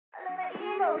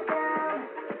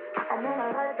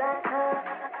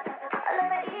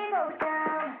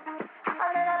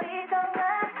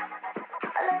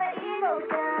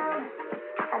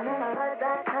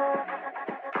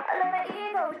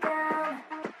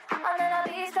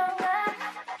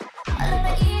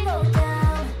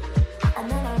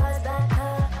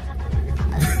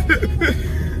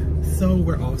So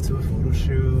we're off to a photo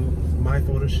shoot, my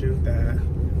photo shoot that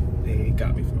they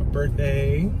got me for my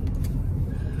birthday.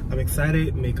 I'm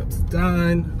excited, makeup's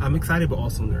done. I'm excited but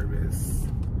also nervous.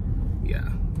 Yeah,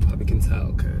 probably can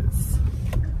tell because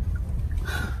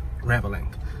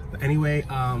rambling. But anyway,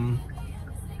 I'm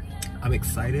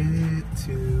excited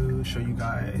to show you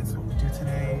guys what we do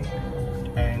today.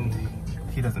 And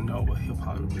he doesn't know, but he'll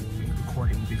probably be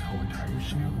recording the whole entire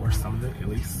shoot, or some of it at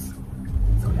least.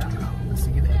 So yeah, we'll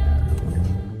see you there.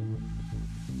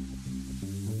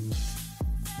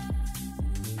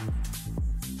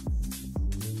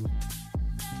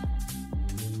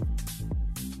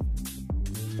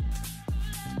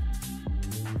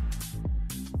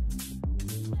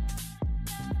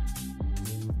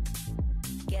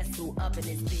 Guess who up in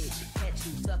this bitch? Catch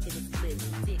you ducking this flip.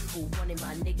 Dick who running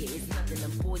my nigga is nothing.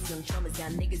 Them boys, young drummers, y'all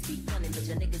niggas be gunning, but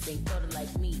y'all niggas ain't thought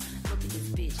like me. Look at this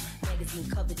bitch, magazine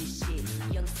cover this shit.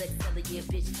 Young sex seller, yeah,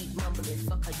 bitch, keep mumbling.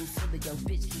 Fuck how you feel the young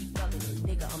bitch, keep bugging it.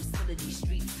 Nigga, I'm still in these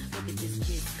streets. Look at this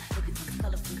bitch, look at these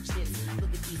colorful chips.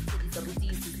 Look at these titties, double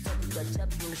D's, these double blood,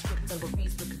 chubby little strip,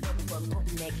 dungarees with the double buck,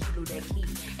 pumping that kilo, that heat.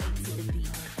 A to the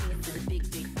beat, dance to the big,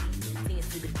 big beat.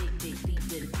 Dance to the big, big beat,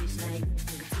 to the bitch like.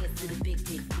 Dance to the big,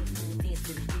 big beat. Dance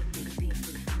to the big, big beat.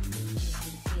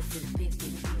 Dance to the big, big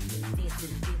beat. Dance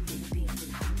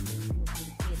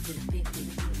to the big, big beat. Dance to the big, big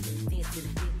beat. Dance to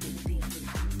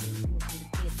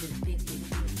the big, big beat. Dance to the big, big beat.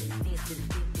 Dance to the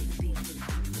big, big beat.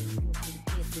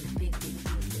 Dance to the big, big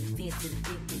beat. Dance to the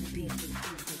big, big beat.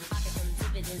 Pocket them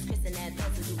dividends, Chris that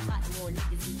pencil, who plotting more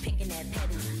niggas who picking that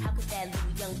pedal. How could that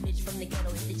little young bitch from the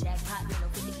ghetto hit the jackpot, man,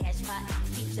 with the cash pot?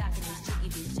 Keep jocking this jiggy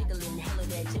bitch, jiggling, hello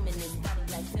that gymnast, body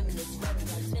like feminist, rebel.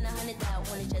 Spend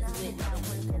 100,000 on a Jesuit, I don't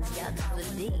want to y'all do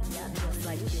the D, y'all just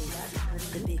like this.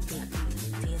 The big, big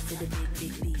beat, dance to the big,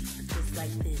 big beat, just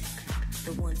like this.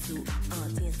 The 1, 2,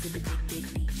 dance to the big,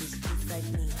 big beat, just like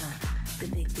me, the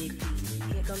big, big beat.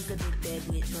 Here comes the big bad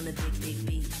bitch on the big, big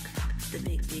beat. The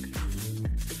big, big beat,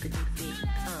 it's the big, big,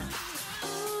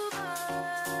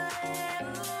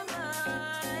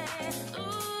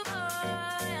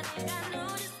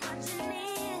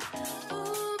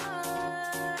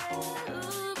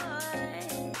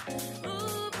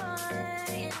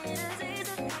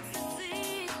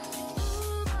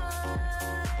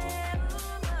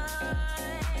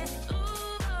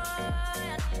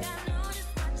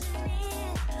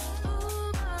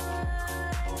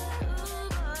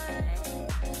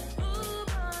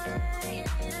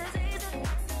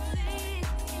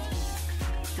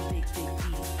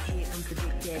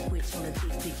 on a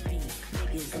big, big beat.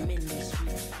 Niggas, I'm in these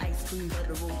streets. Ice cream,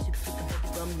 butter roll, chips with the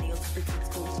butter rum, nails to the tips,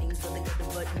 gold chains for the gutter,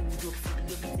 but New York City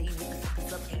every day with the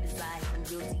suckers up, A to Z. I'm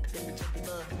real deep in the chucky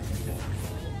bug.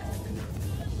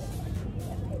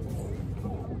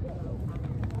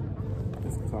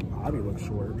 This is my body looks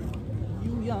short.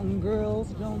 You young girls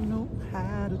don't know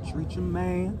how to treat your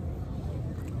man.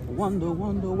 Wonder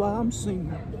why I'm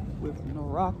singing with no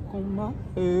rock on my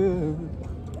head.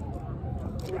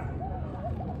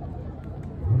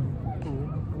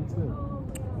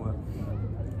 What?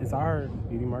 Is our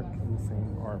beauty mark in the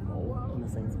same, or mole in the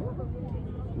same spot?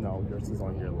 No, yours is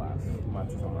on your left.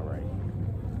 Mine's is on my right.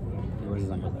 Yours is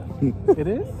on your left. It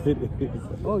is? It is.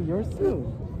 Oh, yours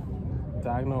too.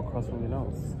 Diagonal across from your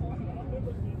nose.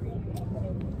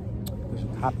 You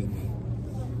should copy me.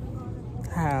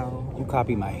 How? You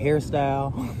copy my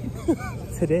hairstyle.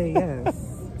 Today, yes.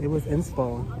 It was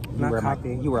inspo, not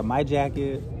copy. You wear my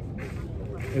jacket.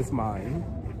 It's mine.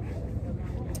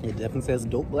 It definitely says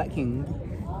Dope Black King.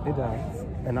 It does.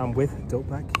 And I'm with Dope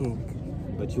Black King.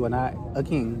 But you are not a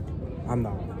king. I'm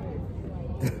not.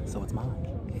 So it's mine.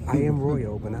 I am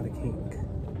royal, but not a king.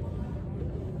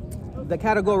 The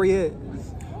category is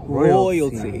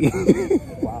royalty.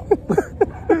 Wow.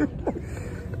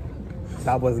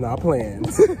 That was not planned.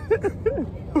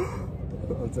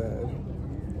 Oh, Dad.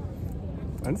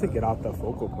 I need to get off the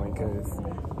focal point because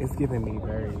it's giving me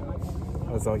very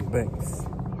Azalia Banks.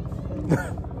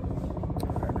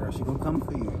 Alright, girl, she gonna come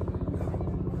for you.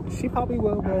 She probably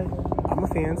will, but I'm a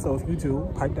fan, so if you do,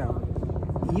 pipe down.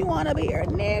 You wanna be a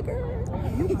nigger?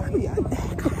 You wanna be a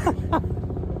nigger?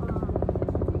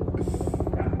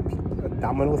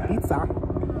 Domino's Pizza.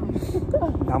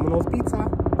 Domino's Pizza.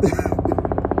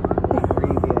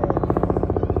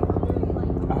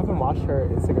 I haven't watched her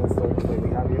Instagram stories lately,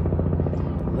 have you?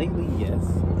 Lately, yes.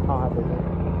 How have they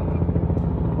been?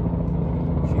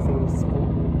 She seems cool.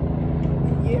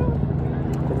 Yeah.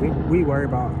 We worry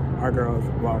about our girls.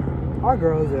 Well, our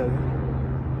girls is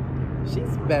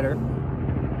She's better.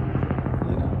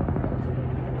 You know.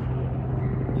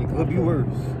 It could be worse.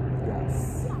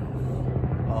 yes.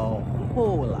 A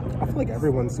whole lot. I feel like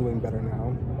everyone's doing better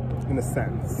now, in a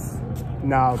sense.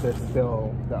 Now there's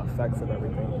still the effects of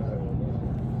everything.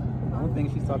 The only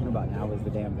thing she's talking about now is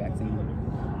the damn vaccine.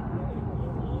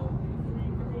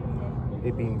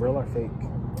 It being real or fake,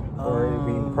 or it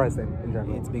being present in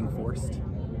general. It's being forced.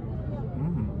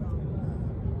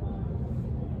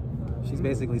 She's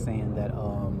basically saying that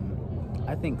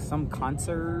I think some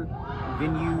concert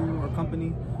venue or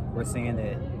company were saying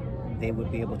that they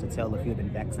would be able to tell if you've been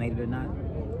vaccinated or not.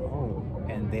 Oh,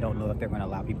 And they don't know if they're going to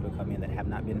allow people to come in that have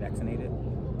not been vaccinated.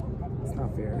 it's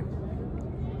not fair.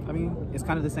 I mean, it's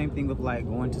kind of the same thing with like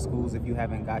going to schools if you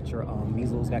haven't got your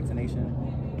measles vaccination,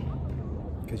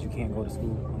 because you can't go to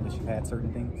school unless you've had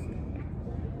certain things.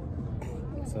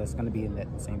 So it's going to be in that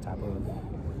same type of.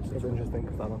 It's interesting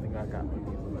because I don't think I got my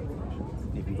measles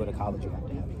vaccinations. If you go to college, you have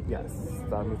to have it. Yes,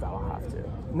 that means I'll have to.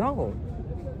 No.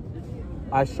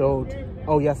 I showed.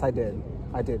 Oh, yes, I did.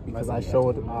 I did because I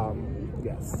showed.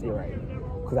 Yes, you're right.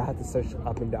 Because I had to search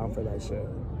up and down for that shit.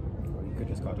 Or you could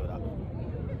just go to a doctor.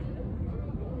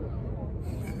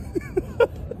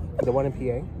 The one in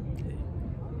PA.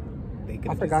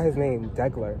 I forgot his name.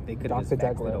 Degler. They could Dr.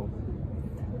 Degler.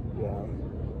 Yeah.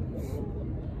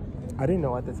 I didn't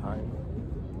know at the time.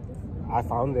 I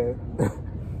found it.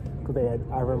 Because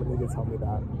I remember they did tell me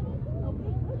that.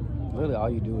 Literally, all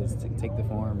you do is take the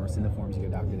form or send the form to your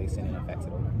doctor. They send it and fax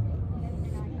it over.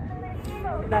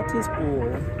 That is cool. I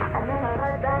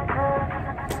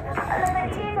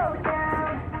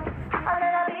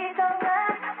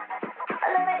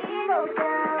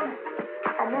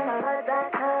never heard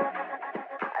that.